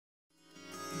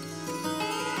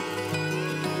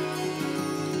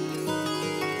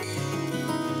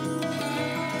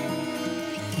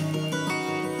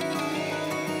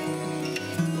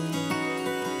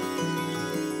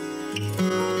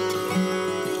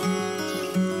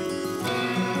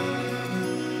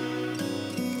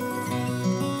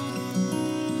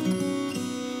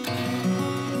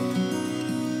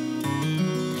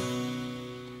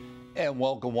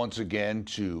welcome once again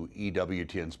to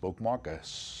EWTN's Bookmark, a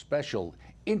special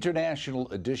international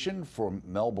edition from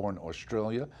Melbourne,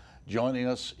 Australia. Joining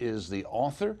us is the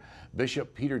author,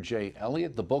 Bishop Peter J.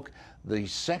 Elliott. The book, The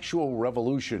Sexual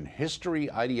Revolution,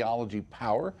 History, Ideology,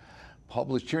 Power,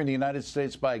 published here in the United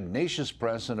States by Ignatius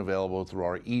Press and available through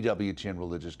our EWTN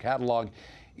religious catalog,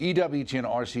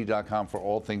 EWTNRC.com for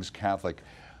all things Catholic.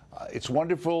 It's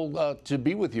wonderful to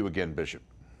be with you again, Bishop.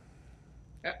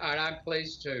 And I'm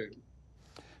pleased to.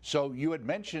 So you had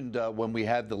mentioned when we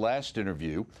had the last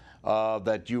interview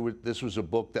that this was a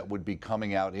book that would be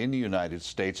coming out in the United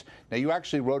States. Now, you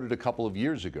actually wrote it a couple of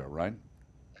years ago, right?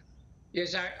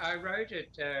 Yes, I wrote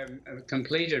it,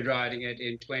 completed writing it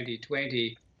in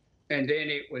 2020, and then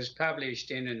it was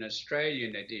published in an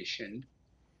Australian edition.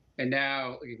 And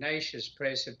now Ignatius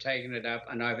Press have taken it up,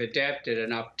 and I've adapted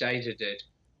and updated it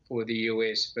for the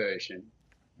US version.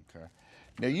 Okay.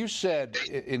 Now, you said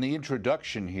in the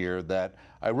introduction here that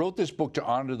I wrote this book to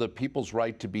honor the people's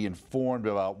right to be informed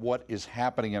about what is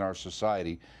happening in our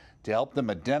society, to help them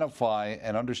identify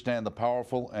and understand the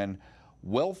powerful and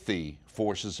wealthy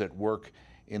forces at work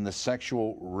in the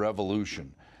sexual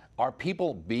revolution. Are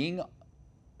people being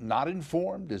not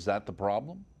informed? Is that the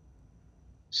problem?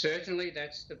 Certainly,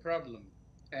 that's the problem.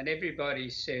 And everybody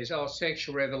says, oh,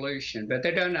 sexual revolution, but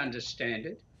they don't understand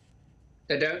it.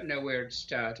 They don't know where it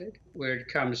started, where it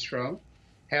comes from,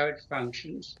 how it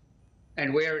functions,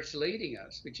 and where it's leading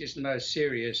us, which is the most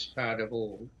serious part of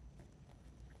all.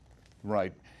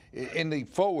 Right. In the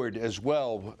foreword as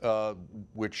well,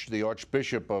 which the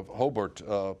Archbishop of Hobart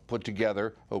put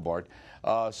together,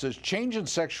 says, change in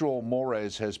sexual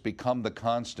mores has become the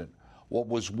constant. What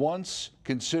was once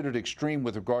considered extreme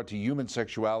with regard to human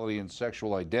sexuality and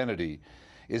sexual identity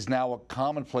is now a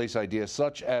commonplace idea,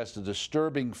 such as the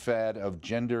disturbing fad of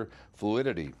gender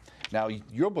fluidity. Now,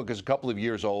 your book is a couple of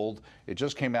years old. It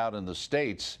just came out in the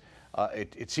States.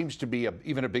 It seems to be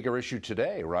even a bigger issue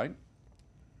today, right?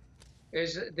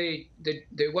 Is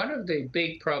one of the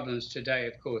big problems today,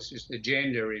 of course, is the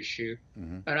gender issue.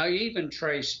 Mm-hmm. And I even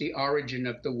trace the origin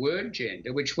of the word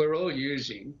gender, which we're all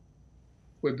using.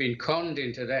 We've been conned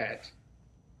into that,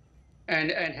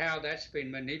 and how that's been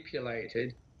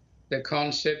manipulated. The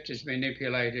concept is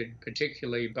manipulated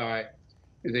particularly by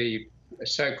the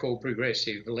so-called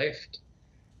progressive left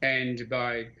and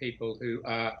by people who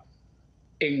are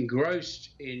engrossed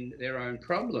in their own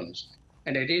problems.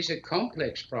 And it is a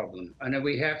complex problem, and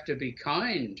we have to be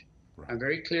kind. Right. I'm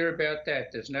very clear about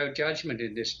that. There's no judgment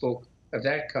in this book of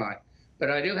that kind.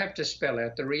 But I do have to spell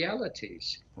out the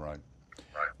realities. Right.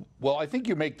 Well, I think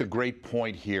you make the great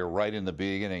point here right in the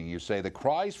beginning. You say the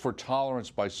cries for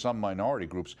tolerance by some minority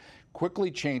groups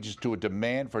quickly changes to a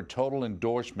demand for total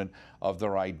endorsement of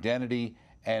their identity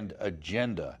and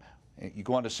agenda. You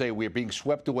go on to say we are being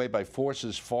swept away by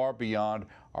forces far beyond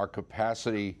our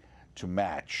capacity to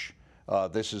match.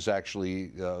 This is actually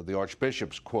the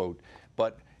Archbishop's quote.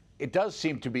 But it does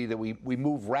seem to be that we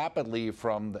move rapidly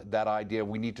from that idea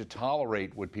we need to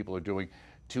tolerate what people are doing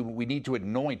to we need to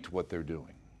anoint what they're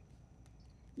doing.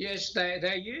 Yes,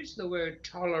 they use the word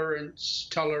tolerance,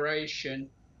 toleration,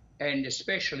 and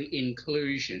especially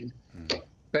inclusion. Mm.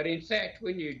 But in fact,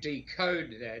 when you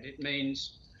decode that, it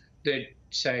means that,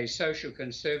 say, social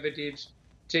conservatives,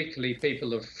 particularly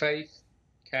people of faith,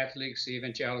 Catholics,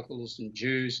 evangelicals, and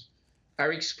Jews,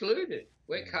 are excluded.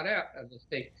 We're cut out of the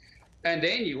thing. And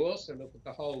then you also look at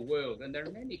the whole world, and there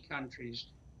are many countries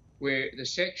where the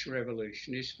sexual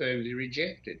revolution is firmly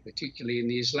rejected, particularly in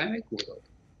the Islamic world.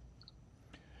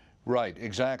 Right,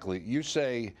 exactly. You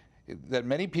say that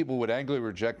many people would angrily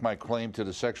reject my claim to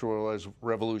the sexual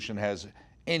revolution has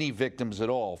any victims at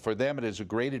all. For them, it is a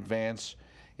great advance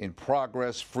in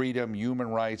progress, freedom, human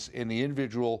rights, in the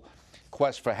individual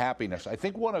quest for happiness. I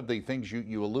think one of the things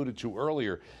you alluded to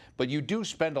earlier, but you do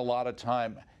spend a lot of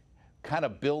time kind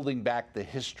of building back the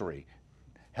history,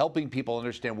 helping people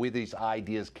understand where these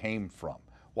ideas came from.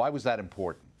 Why was that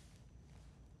important?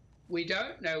 We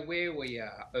don't know where we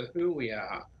are or who we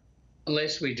are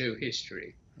unless we do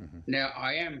history. Mm-hmm. Now,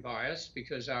 I am biased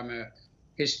because I'm a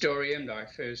historian by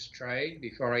first trade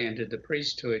before I entered the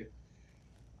priesthood.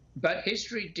 But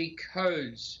history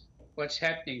decodes what's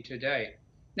happening today.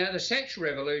 Now, the sexual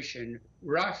revolution,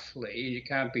 roughly, and you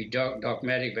can't be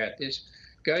dogmatic about this,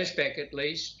 goes back at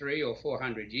least 300 or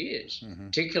 400 years, mm-hmm.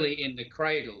 particularly in the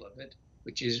cradle of it,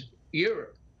 which is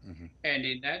Europe. Mm-hmm. And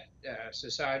in that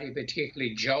society,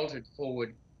 particularly jolted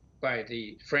forward by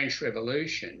the French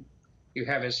Revolution, you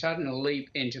have a sudden leap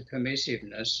into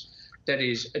permissiveness that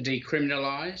is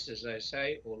decriminalized, as they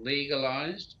say, or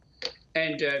legalized.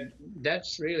 And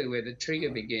that's really where the trigger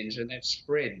begins, and that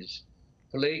spreads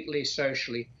politically,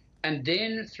 socially, and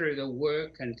then through the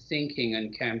work and thinking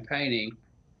and campaigning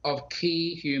of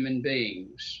key human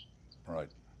beings. Right.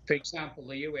 For example,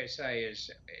 the USA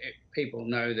is, people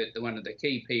know that one of the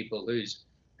key people who's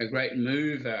a great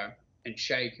mover and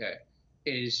shaker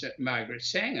is Margaret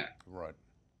Sanger. Right.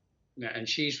 And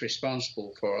she's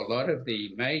responsible for a lot of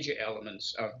the major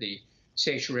elements of the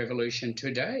sexual revolution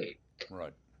today.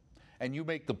 Right. And you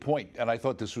make the point, and I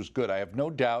thought this was good. I have no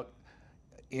doubt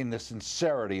in the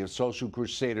sincerity of social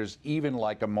crusaders, even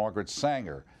like a Margaret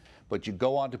Sanger. But you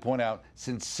go on to point out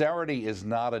sincerity is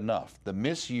not enough. The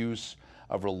misuse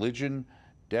of religion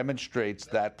demonstrates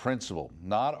that principle.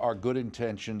 Not our good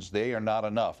intentions, they are not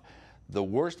enough. The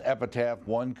worst epitaph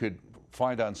one could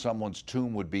find on someone's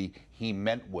tomb would be, he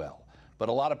meant well. But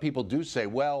a lot of people do say,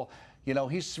 well, you know,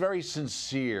 he's very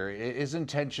sincere. His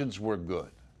intentions were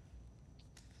good.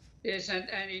 Yes, and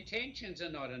intentions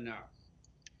are not enough.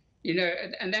 You know,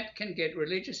 and that can get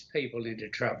religious people into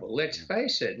trouble. Let's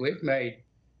face it, we've made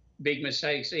big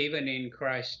mistakes even in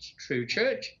Christ's true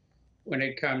church when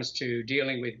it comes to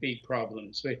dealing with big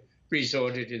problems. We've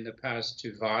resorted in the past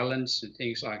to violence and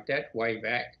things like that way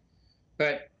back.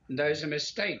 But those are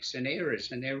mistakes and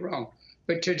errors, and they're wrong.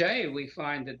 But today we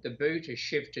find that the boot has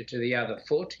shifted to the other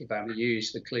foot, if I may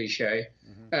use the cliche,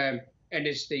 and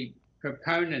it's the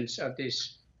proponents of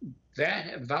this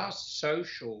vast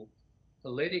social,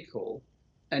 political,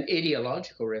 and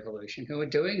ideological revolution who are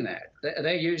doing that.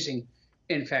 They're using,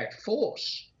 in fact,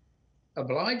 force,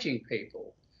 obliging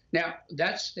people. Now,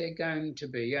 that's they're going to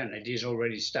be, and it is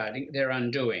already starting, they're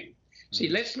undoing. See,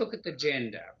 let's look at the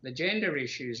gender. The gender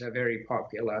issues are very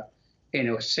popular in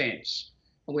a sense.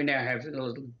 We now have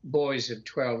little boys of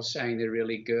 12 saying they're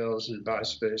really girls and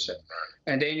vice versa.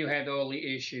 And then you have all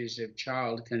the issues of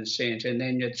child consent and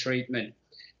then your treatment.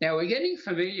 Now, we're getting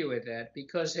familiar with that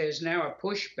because there's now a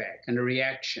pushback and a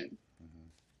reaction,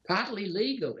 partly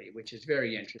legally, which is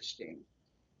very interesting,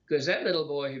 because that little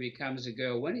boy who becomes a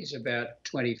girl when he's about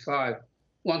 25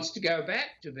 wants to go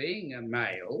back to being a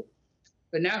male.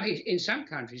 But now he's in some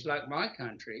countries, like my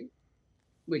country,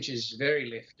 which is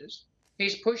very leftist,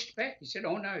 he's pushed back. He said,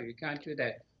 oh, no, you can't do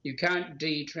that. You can't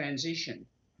detransition.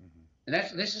 And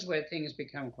this is where things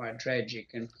become quite tragic.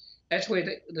 And that's where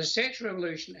the sexual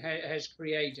revolution has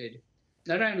created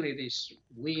not only this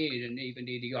weird and even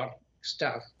idiotic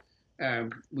stuff,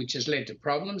 which has led to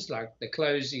problems like the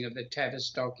closing of the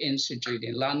Tavistock Institute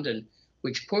in London,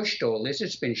 which pushed all this.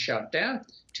 It's been shut down.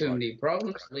 Too many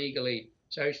problems legally,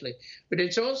 socially. But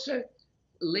it's also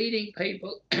leading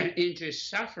people into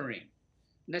suffering.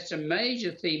 And that's a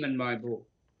major theme in my book,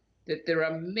 that there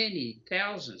are many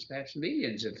thousands, perhaps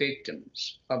millions of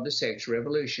victims of the sexual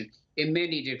revolution in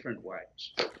many different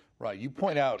ways. Right. You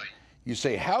point out, you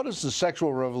say, how does the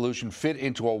sexual revolution fit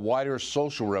into a wider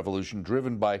social revolution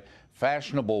driven by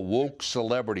fashionable woke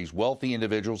celebrities, wealthy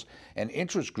individuals, and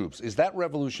interest groups? Is that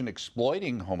revolution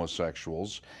exploiting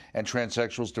homosexuals and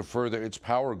transsexuals to further its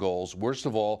power goals? Worst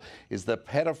of all, is the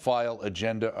pedophile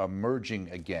agenda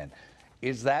emerging again?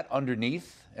 Is that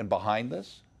underneath and behind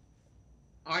this?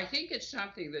 I think it's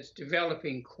something that's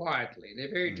developing quietly. They're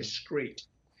very discreet.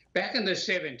 Back in the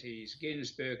 70s,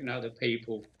 Ginsberg and other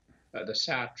people, the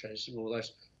Sartres and all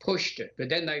those, pushed it, but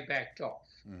then they backed off.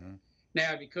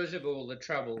 Now, because of all the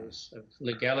troubles of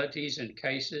legalities and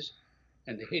cases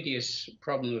and the hideous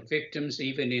problem of victims,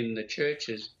 even in the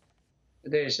churches,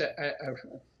 there's a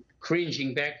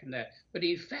cringing back from that. But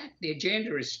in fact, the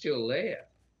agenda is still there.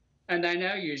 And they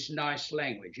now use nice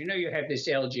language. You know, you have this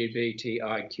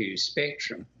LGBTIQ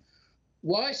spectrum.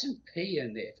 Why isn't P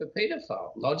in there for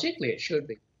paedophile? Logically, it should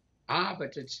be.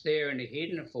 But it's there in a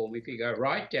hidden form. If you go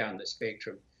right down the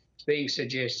spectrum, it's being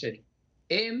suggested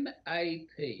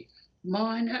MAP,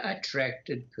 minor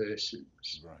attracted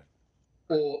persons,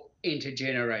 or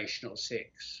intergenerational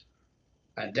sex.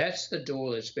 And that's the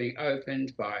door that's being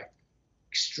opened by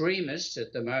extremists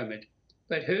at the moment.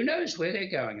 But who knows where they're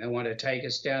going? They want to take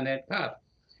us down that path.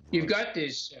 You've got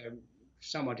this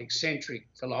somewhat eccentric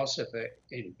philosopher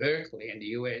in Berkeley in the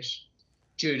US,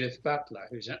 Judith Butler,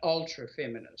 who's an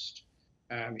ultra-feminist.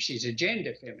 She's a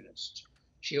gender feminist.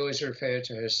 She always refers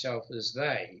to herself as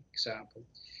they, example.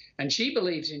 And she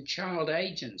believes in child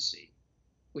agency,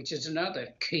 which is another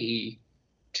key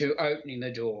to opening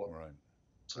the door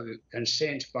to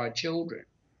consent by children.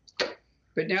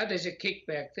 But now there's a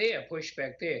kickback there,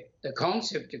 pushback there. The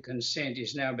concept of consent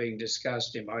is now being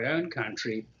discussed in my own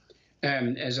country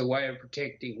as a way of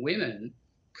protecting women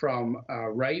from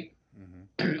rape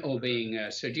or being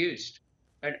seduced.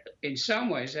 And in some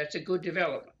ways, that's a good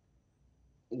development.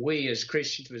 We as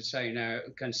Christians would say, no,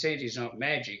 consent is not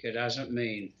magic. It doesn't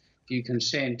mean if you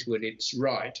consent to it, it's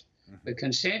right. But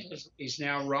consent is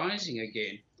now rising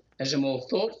again as a more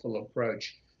thoughtful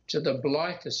approach to the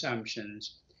blight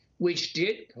assumptions which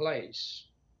did place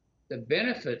the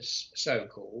benefits,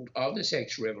 so-called, of the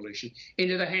sexual revolution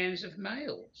into the hands of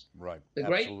males. Right. The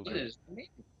Absolutely. great winners.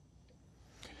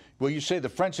 Well, you say the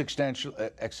French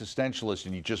existentialist,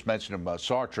 and you just mentioned him,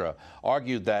 Sartre,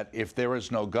 argued that if there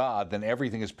is no God, then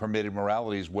everything is permitted.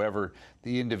 Morality is wherever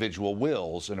the individual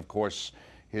wills. And of course,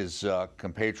 his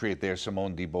compatriot there,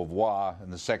 Simone de Beauvoir,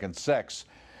 in The Second Sex,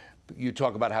 you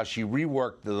talk about how she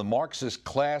reworked the Marxist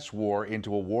class war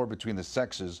into a war between the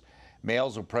sexes,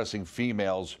 males oppressing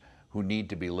females who need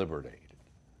to be liberated.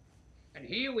 And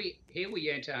here we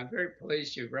enter. I'm very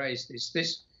pleased you've raised this.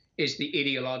 This is the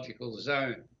ideological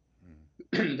zone.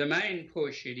 The main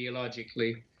push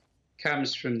ideologically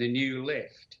comes from the New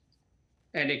Left,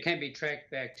 and it can be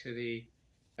tracked back to the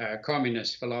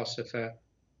communist philosopher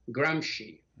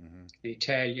Gramsci, an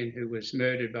Italian who was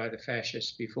murdered by the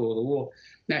fascists before the war.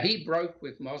 Now, he broke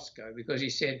with Moscow because he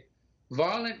said,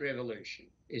 violent revolution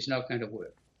is not going to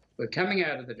work. We're coming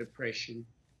out of the Depression.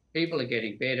 People are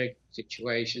getting better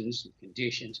situations and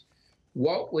conditions.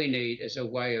 What we need is a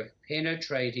way of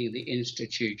penetrating the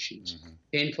institutions,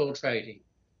 infiltrating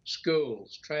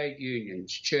schools, trade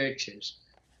unions, churches,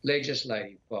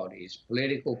 legislative bodies,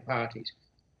 political parties.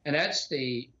 And that's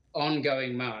the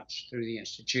ongoing march through the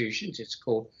institutions, it's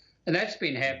called. And that's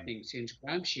been happening since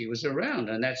Gramsci was around,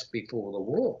 and that's before the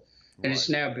war. And it's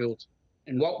now built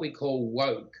in what we call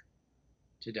woke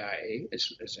today,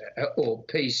 or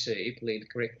PC, politically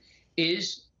correct,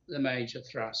 is the major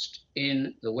thrust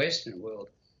in the Western world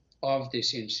of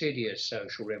this insidious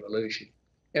social revolution.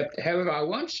 However, I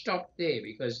won't stop there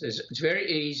because it's very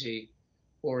easy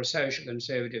for a social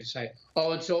conservative to say,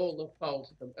 oh, it's all the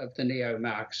fault of the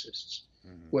neo-Marxists.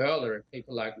 Well, there are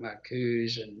people like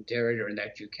Marcuse and Derrida and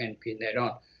that you can pin that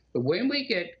on. But when we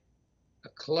get a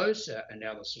closer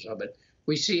analysis of it,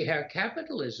 we see how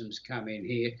capitalism's come in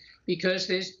here because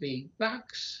there's big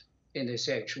bucks in the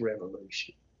sexual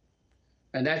revolution.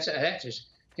 And that just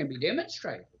can be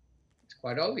demonstrated. It's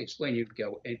quite obvious when you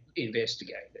go and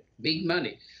investigate it. Big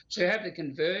money. So you have the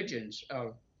convergence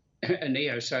of a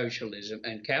neo-socialism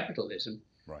and capitalism,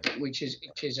 which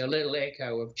is a little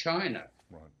echo of China.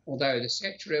 Although the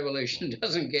sexual revolution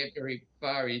doesn't get very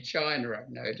far in China, I've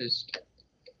noticed.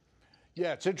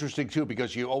 Yeah, it's interesting, too,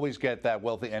 because you always get that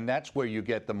wealthy, and that's where you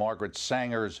get the Margaret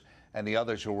Sangers and the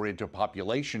others who were into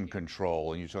population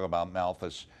control. And you talk about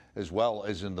Malthus as well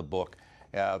as in the book.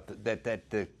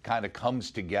 That kind of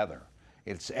comes together.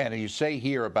 And you say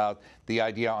here about the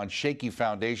idea on shaky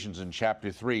foundations in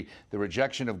Chapter 3, the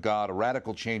rejection of God, a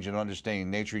radical change in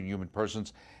understanding nature in human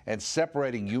persons, and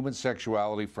separating human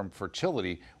sexuality from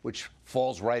fertility, which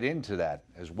falls right into that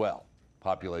as well,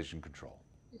 population control.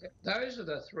 Those are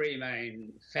the three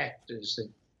main factors that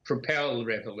propel the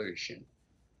revolution.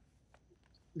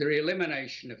 The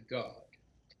elimination of God,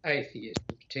 atheism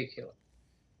in particular,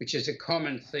 which is a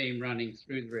common theme running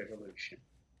through the revolution,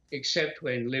 except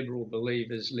when liberal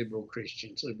believers, liberal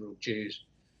Christians, liberal Jews,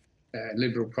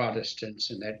 liberal Protestants,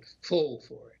 and that fall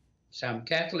for it. Some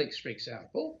Catholics, for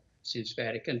example, since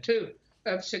Vatican II,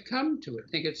 have succumbed to it,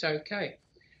 think it's okay.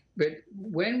 But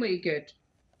when we get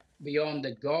beyond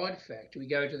the God factor, we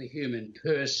go to the human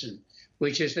person,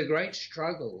 which is the great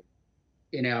struggle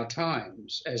in our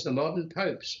times, as the modern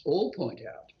popes all point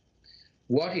out.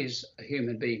 What is a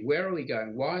human being? Where are we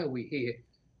going? Why are we here?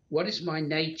 What is my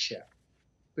nature?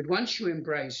 But once you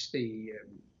embrace the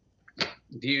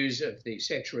views of the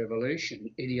sexual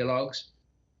revolution ideologues,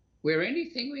 we're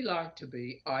anything we like to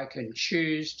be. I can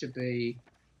choose to be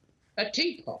a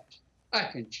teapot. I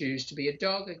can choose to be a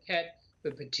dog, a cat,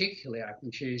 but particularly I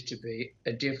can choose to be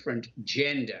a different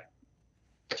gender,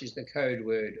 which is the code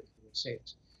word of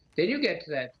sex. Then you get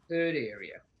to that third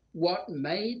area. What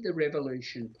made the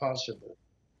revolution possible?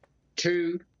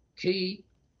 Two key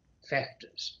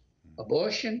factors,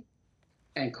 abortion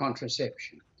and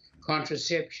contraception.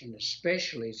 Contraception,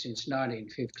 especially since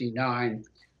 1959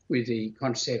 with the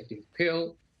contraceptive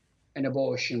pill, and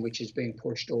abortion, which is being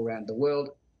pushed all around the world.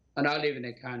 And I live in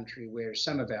a country where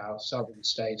some of our sovereign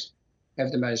states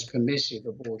have the most permissive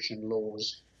abortion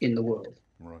laws in the world.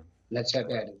 Right. That's how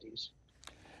bad it is.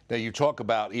 Now, you talk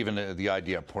about even the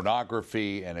idea of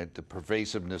pornography and the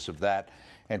pervasiveness of that.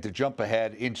 And to jump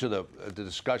ahead into the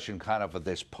discussion kind of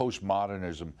this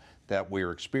postmodernism that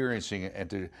we're experiencing,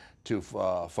 and to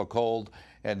Foucault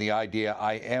and the idea,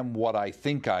 I am what I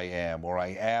think I am, or I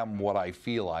am what I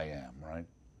feel I am, right?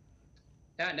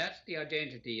 And that's the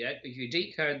identity. If you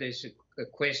decode this a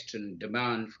question,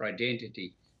 demand for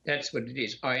identity, that's what it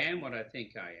is. I am what I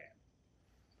think I am.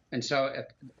 And so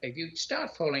if you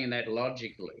start following that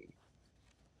logically,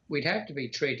 we'd have to be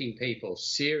treating people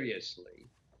seriously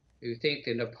who think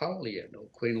they're Napoleon or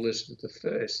Queen Elizabeth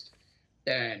I.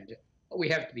 And we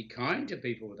have to be kind to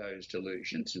people with those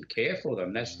delusions and care for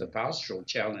them. That's the pastoral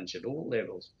challenge at all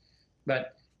levels.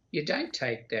 But you don't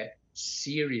take that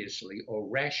seriously or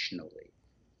rationally.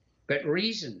 But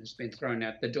reason has been thrown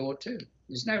out the door too.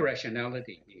 There's no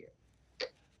rationality here.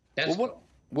 That's well,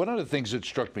 one of the things that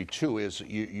struck me too is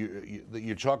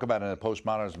you talk about in the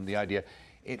postmodernism the idea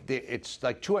it's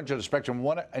like two ends of the spectrum.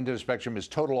 One end of the spectrum is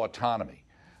total autonomy.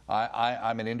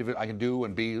 I'm an individual. I can do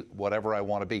and be whatever I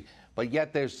want to be. But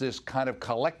yet there's this kind of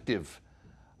collective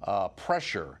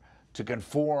pressure to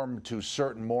conform to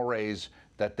certain mores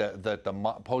that the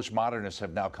postmodernists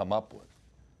have now come up with.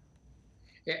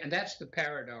 Yeah, and that's the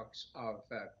paradox of,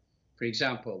 for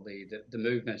example, the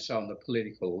movements on the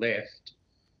political left,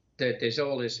 that there's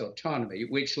all this autonomy,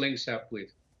 which links up with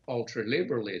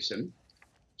ultra-liberalism,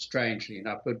 strangely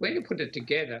enough. But when you put it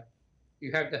together,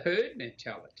 you have the herd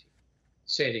mentality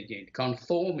setting in,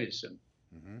 conformism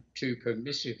to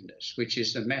permissiveness, which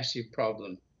is the massive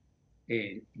problem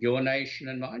in your nation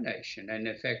and my nation, and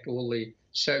in fact all the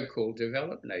so-called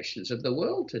developed nations of the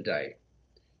world today.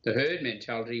 The herd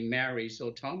mentality marries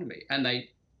autonomy, and they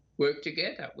work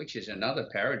together, which is another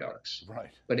paradox. Right.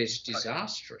 But it's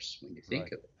disastrous when you think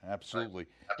of it. Absolutely.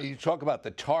 You talk about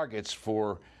the targets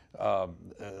for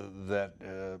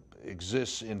that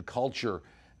exists in culture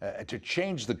to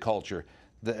change the culture.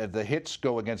 The hits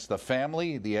go against the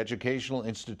family, the educational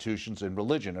institutions, and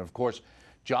religion. And of course,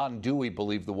 John Dewey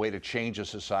believed the way to change a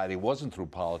society wasn't through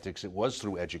politics, it was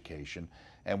through education.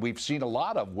 And we've seen a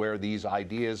lot of where these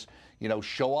ideas,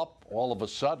 show up all of a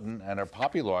sudden and are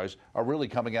popularized, are really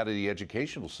coming out of the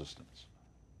educational systems.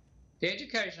 The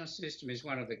educational system is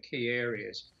one of the key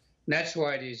areas. And that's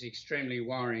why it is extremely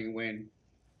worrying when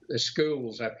the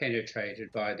schools are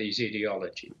penetrated by these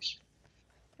ideologies.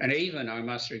 And even, I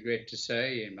must regret to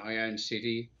say, in my own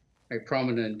city, a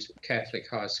prominent Catholic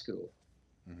high school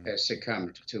has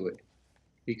succumbed to it,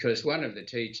 because one of the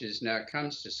teachers now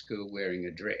comes to school wearing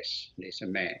a dress, and he's a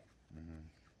man.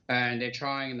 And they're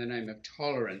trying in the name of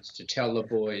tolerance to tell the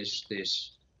boys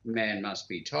this man must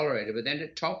be tolerated, but then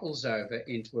it topples over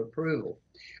into approval.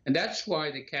 And that's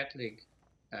why the Catholic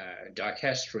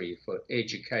dicastery for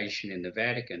education in the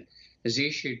Vatican has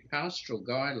issued pastoral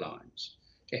guidelines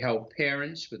to help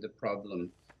parents with the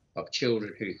problem of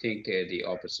children who think they're the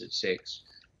opposite sex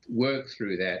work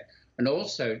through that, and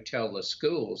also tell the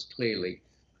schools clearly,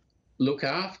 look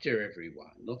after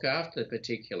everyone, look after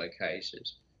particular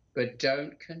cases, but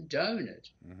don't condone it.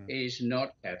 It is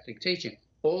not Catholic teaching.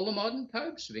 All the modern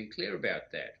popes have been clear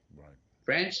about that. Right.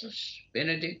 Francis,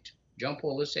 Benedict, John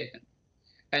Paul II.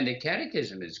 And the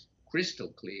Catechism is crystal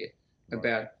clear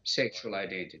about sexual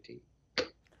identity.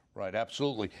 Right,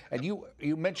 absolutely. And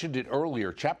you mentioned it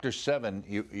earlier, chapter 7,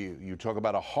 you talk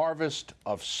about a harvest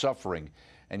of suffering,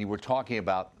 and you were talking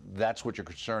about that's what your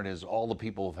concern is, all the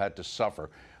people who've had to suffer.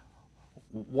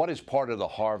 What is part of the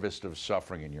harvest of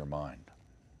suffering in your mind?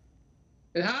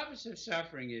 The harvest of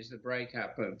suffering is the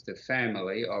breakup of the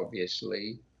family,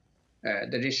 obviously,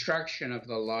 the destruction of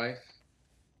the life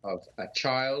of a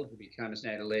child who becomes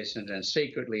an adolescent and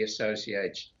secretly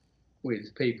associates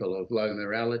with people of low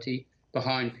morality,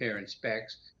 behind parents'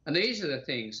 backs. And these are the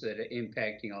things that are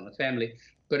impacting on the family.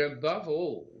 But above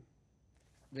all,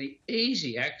 the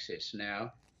easy access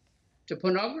now to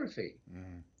pornography.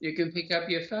 You can pick up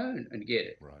your phone and get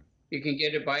it. Right. You can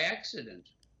get it by accident.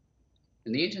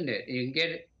 And the internet, you can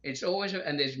get it. It's always,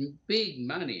 and there's big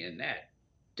money in that.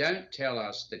 Don't tell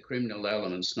us the criminal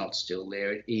element's not still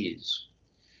there. It is.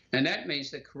 And that means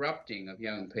the corrupting of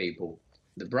young people,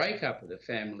 the breakup of the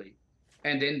family,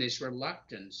 and then this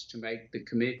reluctance to make the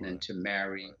commitment to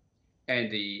marry, and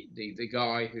the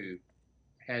guy who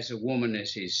has a woman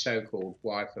as his so-called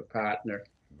wife or partner,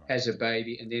 has a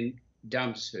baby, and then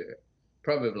dumps her,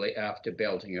 probably after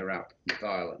belting her up with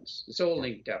violence. It's all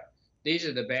linked up. These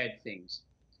are the bad things.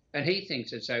 And he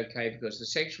thinks it's okay because the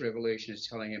sexual revolution is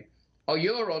telling him, oh,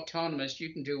 you're autonomous, you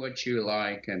can do what you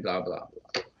like, and blah, blah,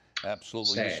 blah.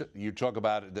 Absolutely. You talk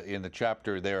about it in the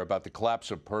chapter there about the collapse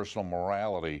of personal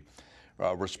morality.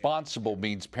 Responsible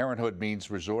means parenthood means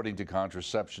resorting to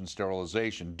contraception,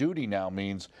 sterilization. Duty now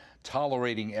means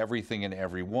tolerating everything and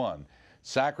everyone.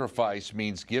 Sacrifice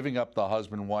means giving up the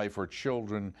husband, wife, or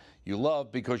children you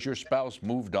love because your spouse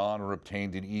moved on or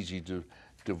obtained an easy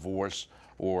divorce,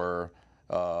 or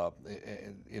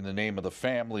in the name of the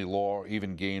family law, or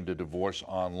even gained a divorce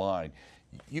online.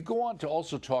 You go on to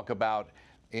also talk about,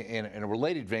 in a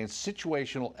related vein,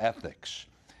 situational ethics.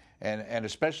 And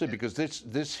especially because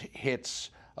this hits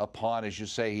upon, as you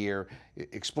say here,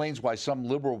 explains why some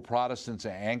liberal Protestants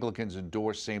and Anglicans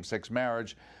endorse same-sex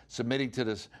marriage, submitting to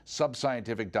the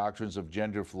sub-scientific doctrines of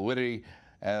gender fluidity.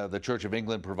 The Church of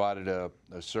England provided a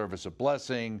service of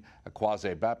blessing, a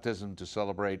quasi-baptism to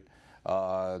celebrate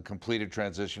completed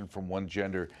transition from one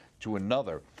gender to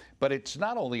another. But it's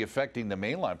not only affecting the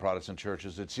mainline Protestant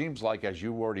churches. It seems like, as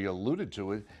you already alluded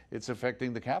to it, it's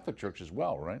affecting the Catholic Church as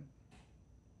well, right?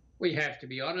 We have to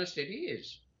be honest, it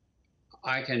is.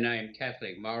 I can name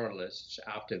Catholic moralists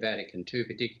after Vatican II,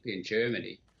 particularly in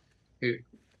Germany, who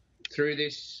threw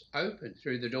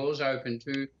the doors open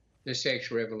to the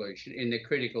sexual revolution in the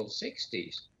critical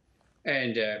 60s.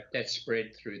 And that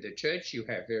spread through the church. You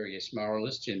have various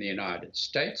moralists in the United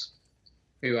States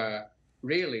who are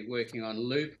really working on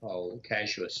loophole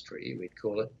casuistry, we'd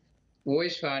call it,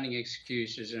 always finding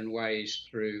excuses and ways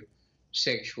through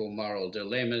sexual moral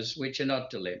dilemmas, which are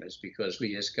not dilemmas because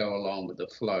we just go along with the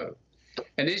flow.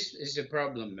 And this is a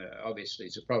problem, obviously,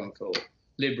 it's a problem for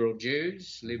liberal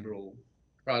Jews, liberal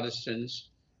Protestants,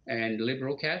 and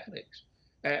liberal Catholics.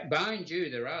 Mind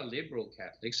you, there are liberal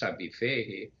Catholics, I'd be fair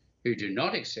here, who do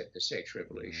not accept the sex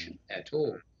revolution at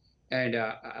all. And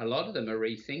a lot of them are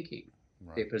rethinking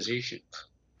their positions.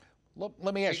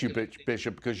 Let me ask you,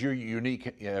 Bishop, because you're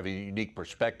unique, you have a unique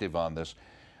perspective on this.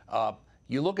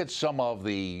 You look at some of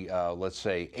the, let's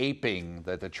say, aping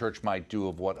that the church might do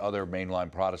of what other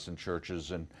mainline Protestant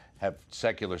churches and have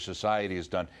secular society has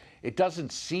done. It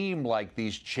doesn't seem like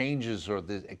these changes or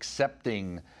the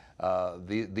accepting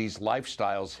these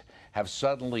lifestyles have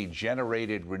suddenly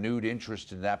generated renewed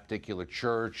interest in that particular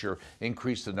church or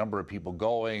increased the number of people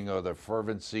going or the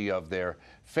fervency of their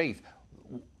faith.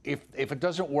 If it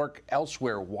doesn't work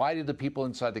elsewhere, why do the people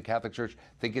inside the Catholic Church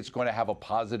think it's going to have a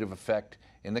positive effect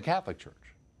in the Catholic Church?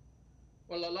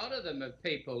 Well, a lot of them are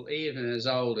people even as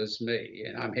old as me,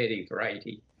 and I'm heading for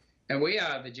 80. And we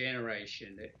are the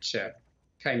generation that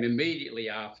came immediately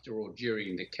after or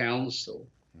during the Council.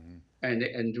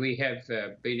 And we have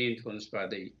been influenced by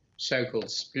the so-called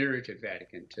spirit of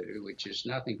Vatican II, which has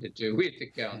nothing to do with the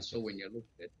Council when you look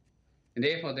at it. And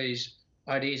therefore, these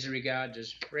ideas are regarded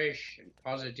as fresh and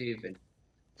positive and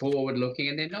forward-looking,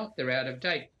 and they're not. They're out of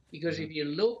date. Because if you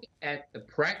look at the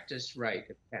practice rate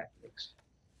of Catholics,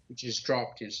 which has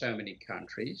dropped in so many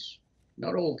countries,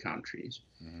 not all countries,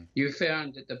 you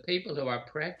found that the people who are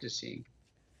practicing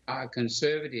are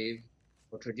conservative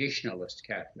or traditionalist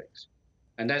Catholics.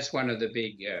 And that's one of the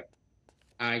big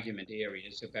argument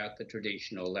areas about the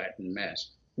traditional Latin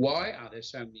Mass. Why are there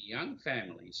so many young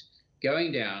families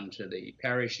going down to the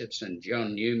parish at St.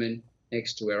 John Newman,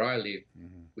 next to where I live,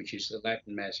 which is the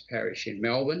Latin Mass parish in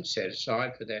Melbourne, set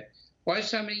aside for that? Why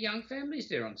so many young families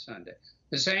there on Sunday?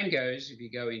 The same goes if you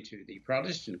go into the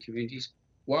Protestant communities.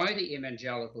 Why the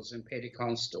evangelicals and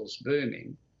Pentecostals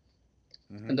booming,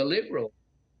 and the liberal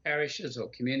parishes or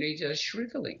communities are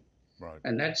shriveling? Right.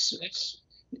 And that's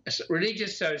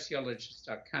religious sociologists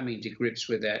are coming to grips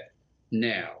with that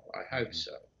now. I hope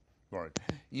so. Right.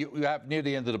 You have near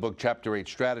the end of the book, Chapter 8,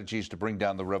 Strategies to Bring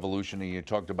Down the Revolution, and you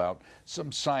talked about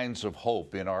some signs of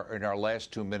hope. In our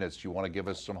last 2 minutes, do you want to give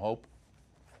us some hope?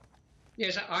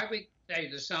 Yes, I would say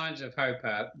the signs of hope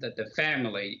are that the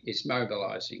family is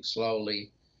mobilizing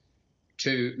slowly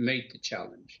to meet the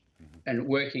challenge and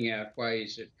working out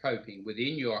ways of coping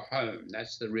within your home.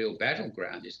 That's the real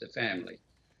battleground, is the family.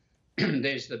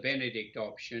 There's the Benedict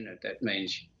option, and that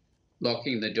means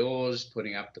locking the doors,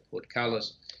 putting up the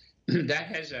portcullis. That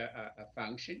has a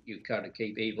function. You've got to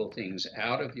keep evil things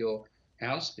out of your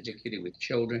house, particularly with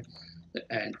children.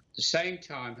 And at the same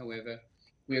time, however,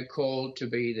 we're called to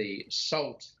be the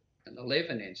salt and the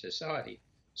leaven in society.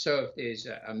 So if there's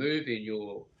a move in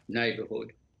your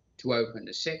neighborhood to open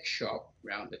a sex shop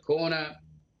round the corner,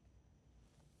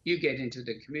 you get into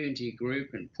the community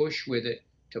group and push with it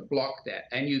to block that.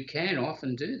 And you can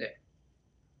often do that.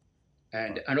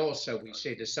 And also we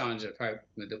see the signs of hope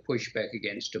with the pushback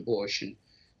against abortion,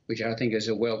 which I think is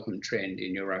a welcome trend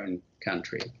in your own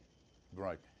country.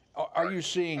 Right. Are you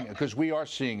seeing, because we are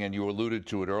seeing, and you alluded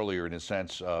to it earlier in a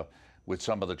sense, with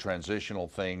some of the transitional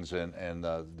things and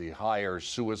the higher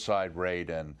suicide rate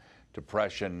and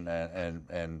depression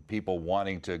and people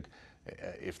wanting to,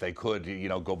 if they could,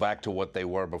 go back to what they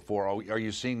were before. Are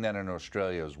you seeing that in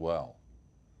Australia as well?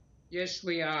 Yes,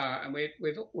 we are, and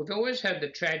we've always had the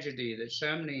tragedy that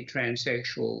so many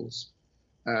transsexuals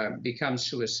become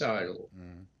suicidal,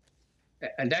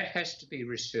 and that has to be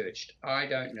researched. I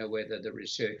don't know whether the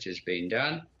research has been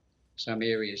done. Some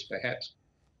areas, perhaps.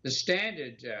 The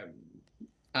standard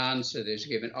answer that's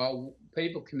given: oh,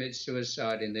 people commit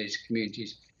suicide in these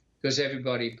communities because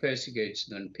everybody persecutes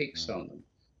them and picks on them.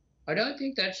 I don't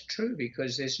think that's true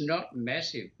because there's not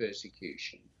massive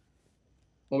persecution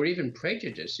or even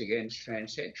prejudice against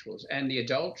transsexuals. And the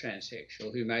adult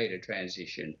transsexual who made a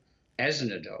transition as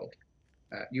an adult,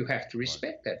 you have to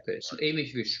respect that person, even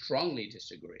if you strongly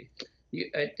disagree.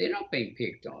 They're not being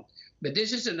picked on. But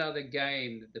this is another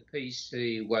game that the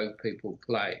PC woke people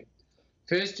play.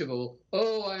 First of all,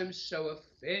 oh, I'm so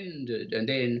offended. And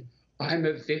then, I'm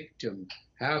a victim.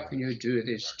 How can you do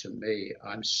this to me?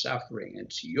 I'm suffering.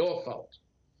 It's your fault.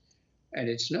 And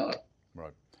it's not.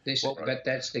 Right. But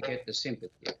that's to get the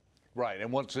sympathy. Right,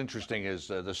 and what's interesting is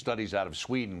the studies out of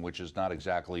Sweden, which is not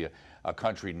exactly a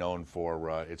country known for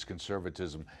its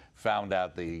conservatism, found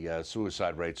out the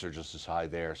suicide rates are just as high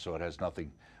there, so it has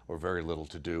nothing or very little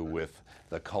to do with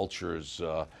the culture's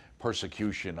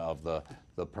persecution of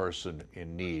the person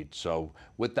in need. So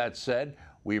with that said,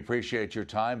 we appreciate your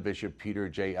time, Bishop Peter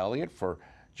J. Elliott, for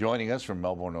joining us from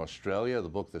Melbourne, Australia. The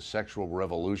book, The Sexual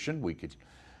Revolution,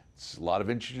 it's a lot of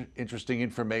interesting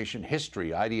information,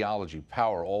 history, ideology,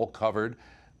 power, all covered.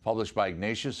 Published by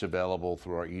Ignatius, available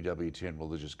through our EWTN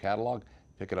religious catalog.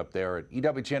 Pick it up there at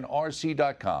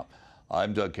EWTNRC.com.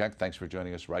 I'm Doug Keck. Thanks for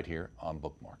joining us right here on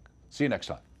Bookmark. See you next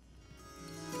time.